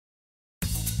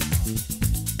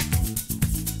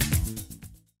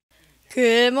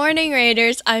Good morning,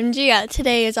 Raiders. I'm Gia.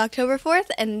 Today is October 4th,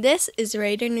 and this is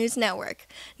Raider News Network.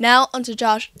 Now onto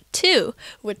Josh 2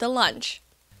 with the lunch.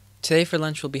 Today for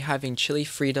lunch we'll be having chili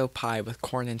Frito pie with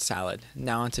corn and salad.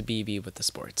 Now onto BB with the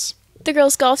sports. The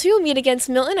girls' golf team will meet against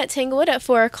Milton at Tanglewood at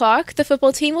 4 o'clock. The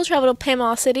football team will travel to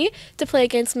Panama City to play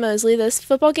against Mosley. This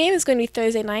football game is going to be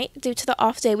Thursday night due to the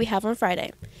off day we have on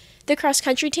Friday. The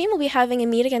cross-country team will be having a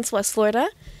meet against West Florida.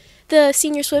 The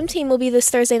senior swim team will be this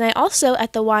Thursday night also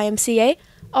at the YMCA.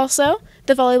 Also,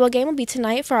 the volleyball game will be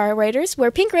tonight for our Raiders.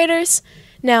 We're Pink Raiders.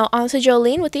 Now on to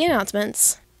Jolene with the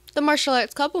announcements. The Martial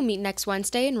Arts Club will meet next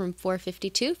Wednesday in room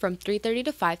 452 from 3:30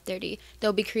 to 5:30.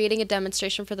 They'll be creating a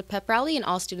demonstration for the pep rally, and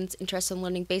all students interested in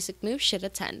learning basic moves should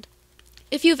attend.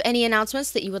 If you have any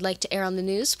announcements that you would like to air on the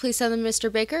news, please send them to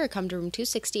Mr. Baker or come to room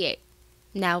 268.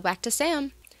 Now back to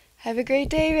Sam. Have a great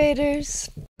day, Raiders.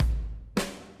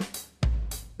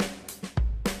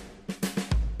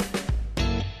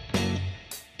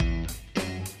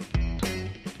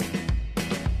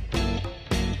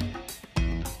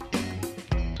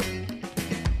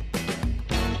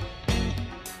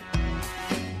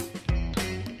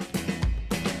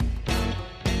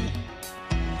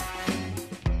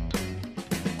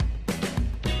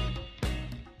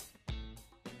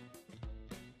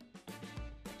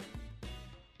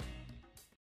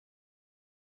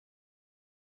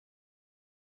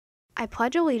 I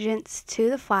pledge allegiance to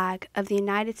the flag of the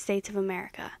United States of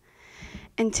America,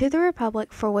 and to the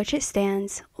republic for which it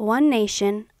stands, one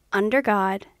nation, under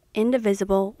God,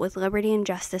 indivisible, with liberty and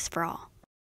justice for all.